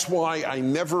that's why I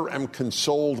never am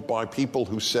consoled by people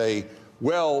who say,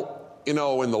 well, you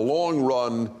know, in the long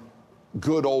run,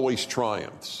 good always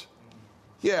triumphs.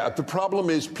 Yeah, the problem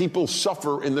is people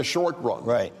suffer in the short run.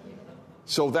 Right.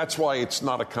 So that's why it's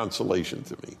not a consolation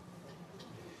to me.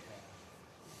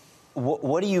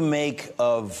 What do you make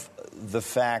of the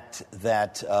fact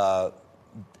that,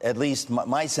 at least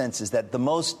my sense is that the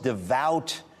most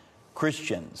devout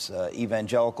Christians,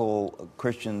 evangelical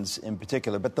Christians in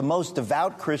particular, but the most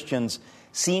devout Christians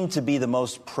seem to be the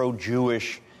most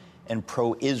pro-Jewish and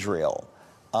pro-Israel.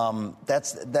 I'm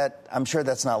sure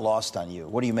that's not lost on you.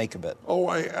 What do you make of it? Oh,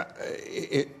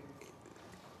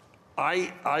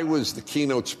 I was the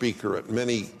keynote speaker at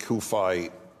many Kufi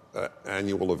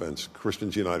annual events,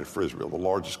 Christians United for Israel, the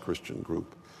largest Christian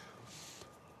group.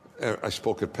 I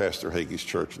spoke at Pastor Hagee's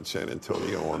church in San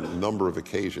Antonio on a number of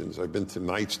occasions. I've been to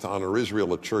nights to honor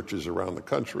Israel at churches around the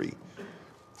country.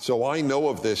 So I know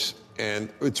of this, and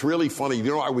it's really funny. You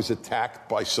know, I was attacked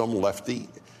by some lefty.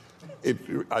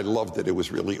 I loved it. It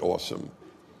was really awesome.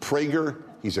 Prager,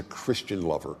 he's a Christian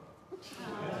lover.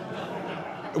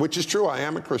 Which is true. I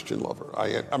am a Christian lover.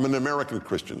 I'm an American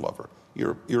Christian lover.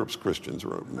 Europe's Christians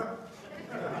are a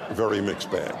very mixed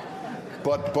bag.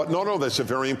 But no, that's a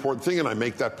very important thing, and I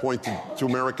make that point to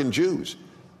American Jews.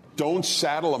 Don't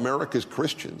saddle America's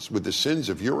Christians with the sins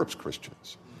of Europe's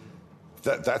Christians.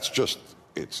 That's just,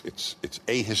 it's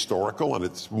ahistorical and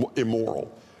it's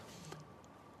immoral.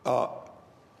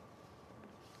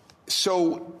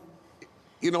 So,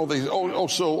 you know, they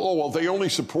only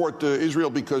support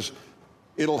Israel because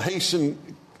it'll hasten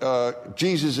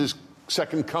Jesus'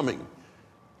 second coming,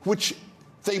 which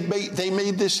they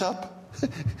made this up.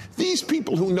 These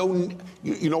people who know,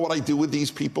 you know what I do with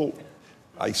these people?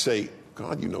 I say,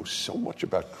 God, you know so much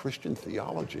about Christian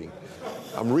theology.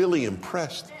 I'm really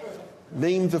impressed.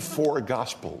 Name the 4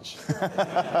 Gospels.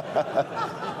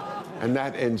 And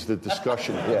that ends the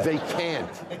discussion. Yeah. They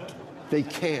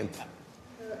can't.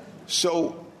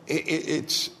 So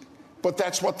but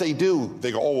that's what they do.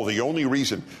 They go, oh, the only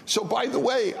reason. So by the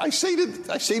way, I say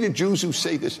to Jews who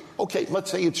say this, okay,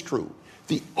 let's say it's true.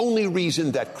 The only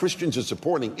reason that Christians are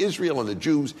supporting Israel and the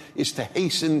Jews is to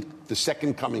hasten the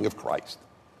second coming of Christ.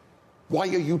 Why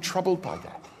are you troubled by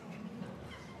that?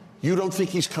 You don't think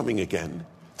he's coming again.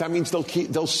 That means they'll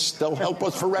help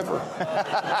us forever.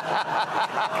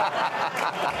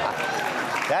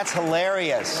 That's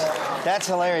hilarious.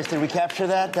 Did we capture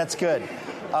that? That's good.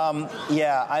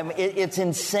 It's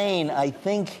insane. I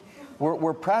think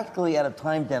we're practically out of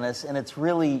time, Dennis, and it's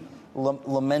really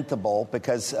lamentable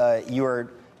because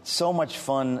you're so much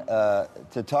fun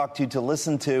to talk to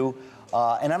listen to,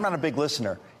 and I'm not a big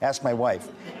listener. Ask my wife.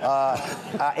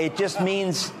 It just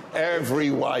means every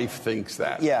wife thinks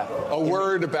that. Yeah. A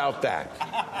word about that.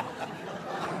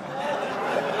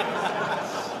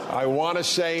 I want to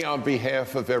say on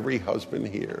behalf of every husband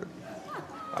here,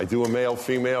 I do a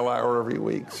male-female hour every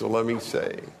week, so let me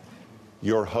say,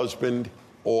 your husband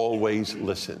always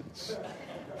listens.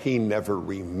 He never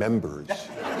remembers.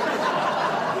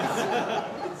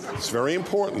 It's very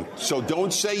important. So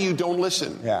don't say you don't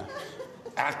listen. Yeah.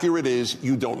 Accurate is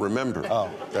you don't remember.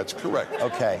 Oh. That's correct.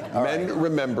 Okay. All Men right.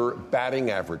 remember batting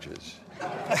averages.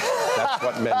 That's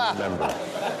what men remember.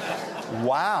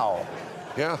 Wow.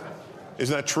 Yeah.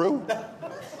 Isn't that true?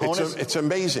 It's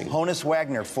amazing. Honus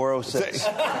Wagner, 406.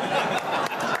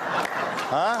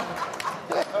 Huh?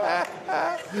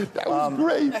 That was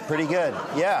great. Pretty good.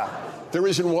 Yeah. There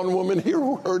isn't one woman here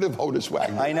who heard of Honus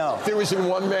Wagner. I know. There isn't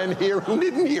one man here who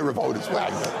didn't hear of Honus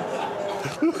Wagner.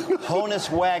 Honus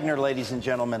Wagner, ladies and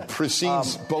gentlemen,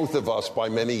 precedes both of us by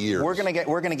many years. We're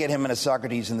gonna get him in a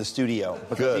Socrates in the studio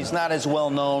because Good. He's not as well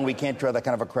known. We can't draw that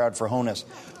kind of a crowd for Honus.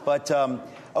 But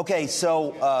okay,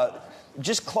 so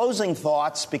just closing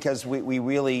thoughts because we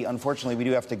really, unfortunately, we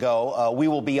do have to go. We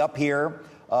will be up here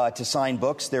to sign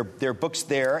books. There are books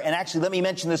there, and actually, let me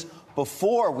mention this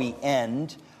before we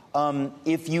end.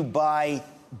 If you buy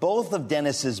both of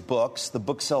Dennis's books, the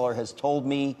bookseller has told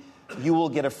me you will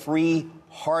get a free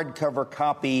hardcover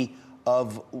copy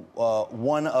of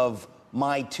one of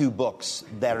my two books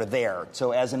that are there.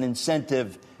 So as an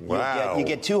incentive, wow. you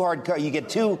get two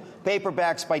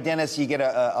paperbacks by Dennis. You get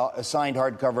a signed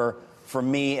hardcover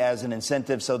from me as an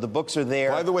incentive. So the books are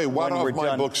there. By the way, what of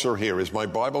my books are here? Is my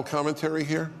Bible commentary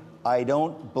here? I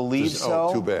don't believe so.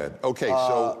 Oh, too bad. Okay,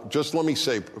 so just let me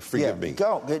say, forgive me.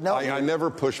 Go. No, I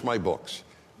never push my books,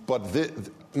 but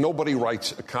nobody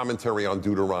writes a commentary on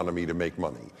Deuteronomy to make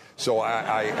money. So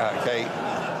okay,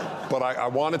 but I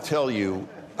want to tell you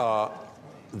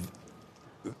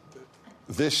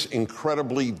this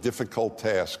incredibly difficult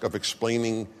task of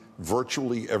explaining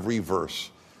virtually every verse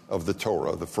of the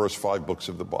Torah, the first 5 books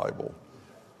of the Bible,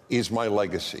 is my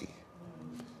legacy,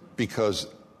 because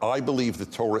I believe the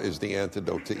Torah is the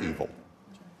antidote to evil.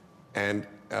 And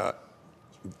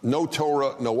no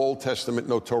Torah, no Old Testament,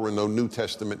 no Torah, no New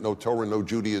Testament, no Torah, no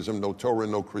Judaism, no Torah,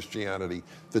 no Christianity.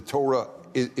 The Torah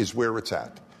is where it's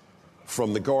at.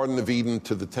 From the Garden of Eden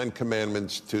to the Ten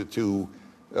Commandments to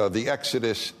the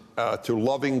Exodus, to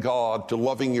loving God, to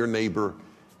loving your neighbor.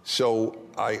 So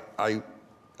I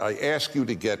ask you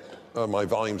to get my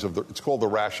volumes of it's called the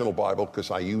Rational Bible,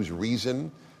 because I use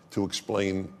reason to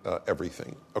explain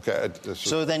everything. Okay.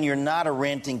 So then you're not a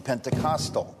ranting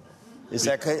Pentecostal. Is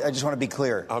that? I just want to be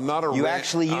clear. I'm not a. You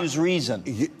actually use reason.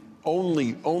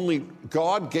 Only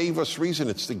God gave us reason.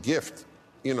 It's the gift.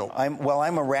 You know.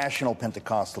 I'm a rational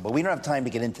Pentecostal, but we don't have time to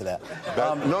get into that.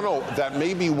 No. That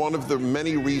may be one of the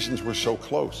many reasons we're so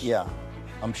close. Yeah,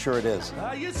 I'm sure it is.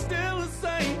 Are you still the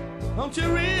same? Don't you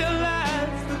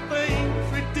realize the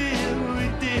things we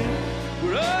did?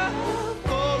 We're all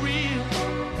for real,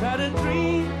 not a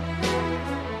dream.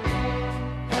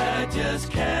 I just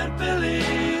can't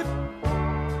believe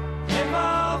they've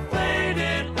all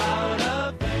faded out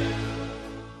of view.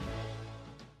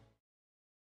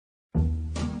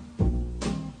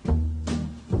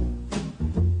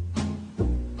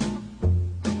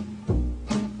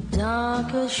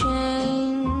 Darker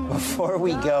shame. Before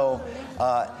we go,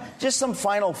 just some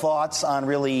final thoughts on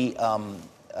really,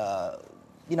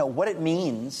 what it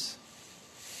means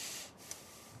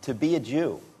to be a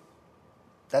Jew.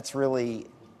 That's really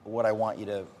what I want you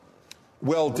to...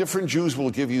 Well, different Jews will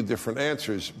give you different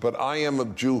answers, but I am a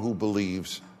Jew who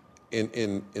believes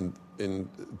in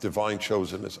divine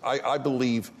chosenness. I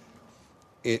believe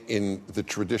in the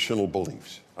traditional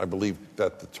beliefs. I believe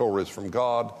that the Torah is from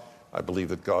God. I believe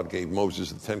that God gave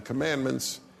Moses the 10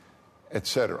 Commandments,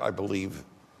 etc. I believe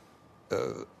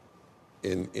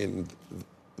in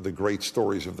the great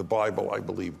stories of the Bible. I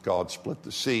believe God split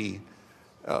the sea,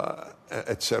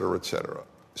 etc., etc.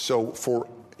 So for...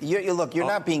 You're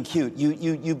not being cute.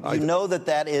 You know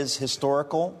that is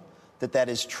historical, that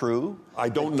is true. I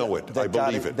don't know it. I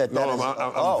believe it.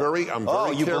 I'm very you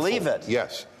careful. Believe it?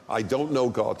 Yes. I don't know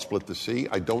God split the sea.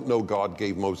 I don't know God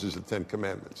gave Moses the 10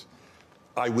 Commandments.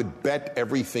 I would bet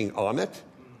everything on it,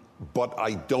 but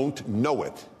I don't know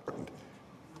it.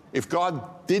 If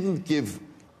God didn't give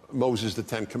Moses the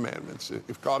 10 Commandments,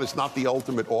 if God is not the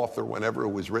ultimate author whenever it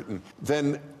was written,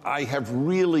 then I have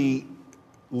really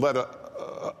led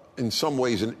in some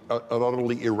ways an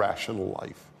utterly irrational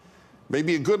life.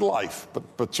 Maybe a good life,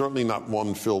 but certainly not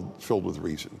one filled with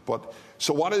reason. But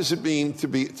so what does it mean to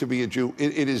be a Jew?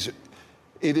 It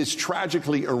is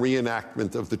tragically a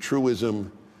reenactment of the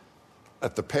truism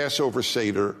at the Passover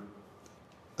Seder.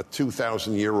 A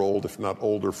 2,000-year-old, if not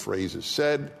older, phrase is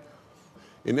said: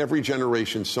 in every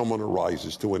generation, someone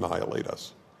arises to annihilate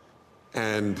us.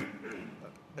 And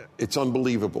it's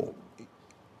unbelievable.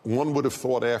 one would have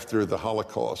thought after the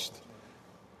Holocaust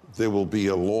there will be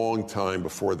a long time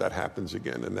before that happens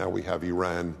again. And now we have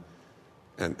Iran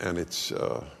and its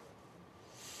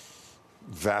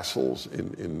vassals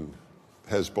in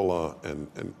Hezbollah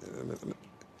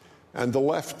and the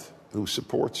left who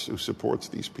supports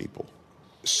these people.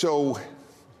 So,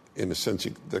 in a sense,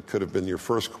 that could have been your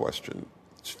first question.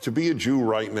 To be a Jew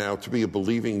right now, to be a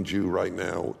believing Jew right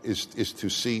now, is to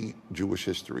see Jewish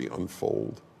history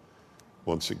unfold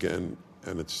once again,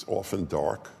 and it's often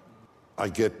dark. I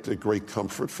get a great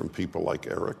comfort from people like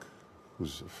Eric,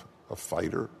 who's a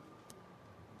fighter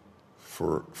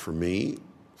for me,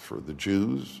 for the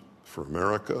Jews, for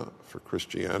America, for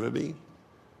Christianity.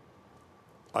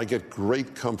 I get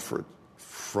great comfort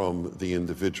from the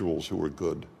individuals who are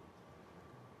good.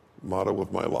 The motto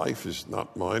of my life is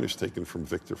not mine, it's taken from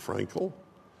Viktor Frankl.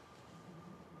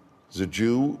 As a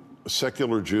Jew, a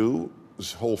secular Jew,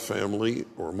 his whole family,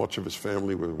 or much of his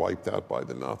family, was wiped out by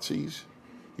the Nazis.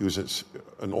 He was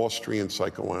an Austrian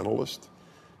psychoanalyst.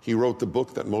 He wrote the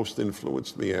book that most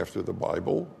influenced me after the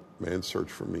Bible, Man's Search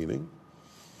for Meaning.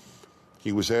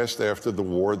 He was asked after the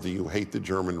war, do you hate the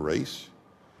German race?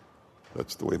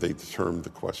 That's the way they determined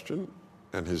the question.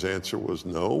 And his answer was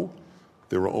no.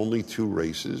 There are only two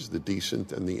races, the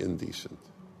decent and the indecent.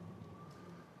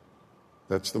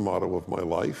 That's the motto of my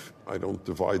life. I don't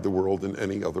divide the world in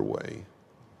any other way.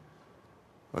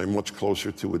 I'm much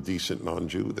closer to a decent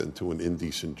non-Jew than to an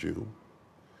indecent Jew.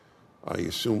 I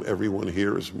assume everyone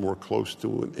here is more close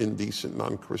to an indecent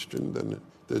non-Christian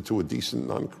than to a decent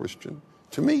non-Christian.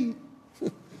 To me,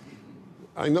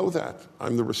 I know that.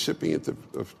 I'm the recipient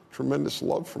of tremendous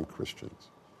love from Christians.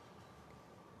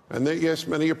 And yes,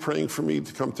 many are praying for me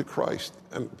to come to Christ.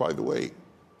 And by the way,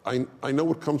 I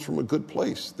know it comes from a good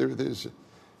place.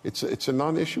 It's a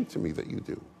non-issue to me that you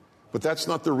do. But that's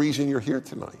not the reason you're here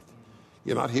tonight.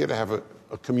 You're not here to have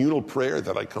a communal prayer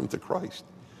that I come to Christ.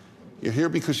 You're here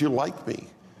because you like me.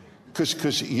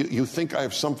 Because you think I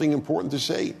have something important to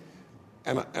say.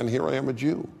 And here I am, a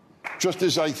Jew. Just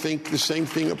as I think the same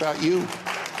thing about you.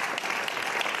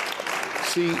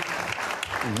 See,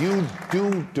 you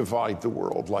do divide the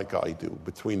world like I do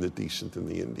between the decent and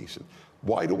the indecent.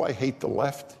 Why do I hate the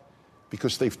left?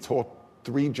 Because they've taught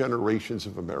 3 generations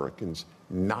of Americans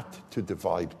not to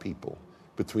divide people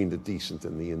between the decent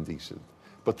and the indecent,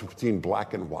 but between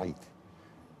black and white,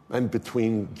 and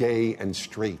between gay and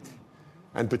straight,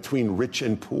 and between rich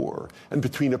and poor, and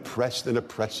between oppressed and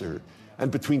oppressor,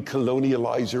 and between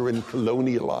colonializer and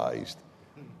colonialized.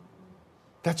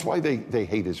 That's why they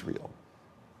hate Israel.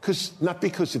 Not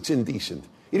because it's indecent.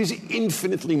 It is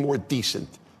infinitely more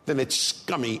decent than its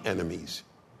scummy enemies.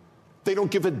 They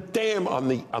don't give a damn on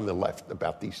the left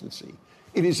about decency.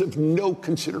 It is of no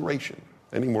consideration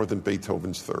any more than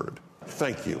Beethoven's Third.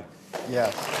 Thank you.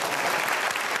 Yes.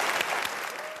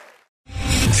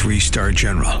 3-star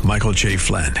General Michael J.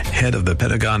 Flynn, head of the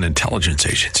Pentagon Intelligence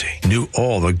Agency, knew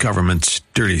all the government's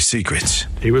dirty secrets.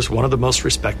 He was one of the most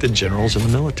respected generals in the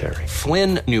military.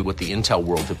 Flynn knew what the intel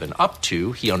world had been up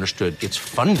to. He understood its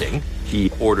funding.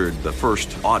 He ordered the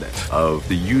first audit of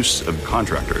the use of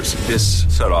contractors. This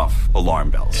set off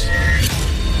alarm bells.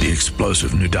 The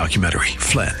explosive new documentary,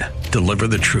 Flynn, Deliver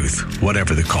the Truth,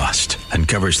 Whatever the Cost,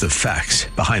 uncovers the facts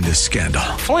behind this scandal.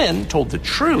 Flynn told the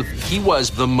truth. He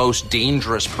was the most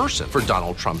dangerous person for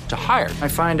Donald Trump to hire. I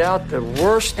find out the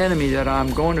worst enemy that I'm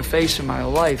going to face in my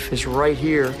life is right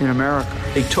here in America.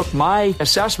 They took my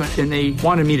assessment and they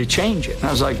wanted me to change it. And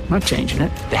I was like, I'm not changing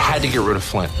it. They had to get rid of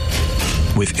Flynn.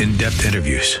 With in-depth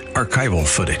interviews, archival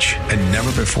footage, and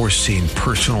never-before-seen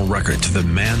personal records of the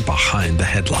man behind the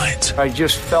headlines. I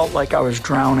just felt like I was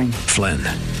drowning. Flynn,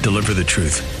 Deliver the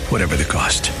Truth, Whatever the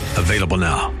Cost. Available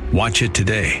now. Watch it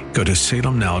today. Go to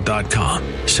salemnow.com.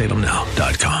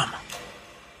 salemnow.com.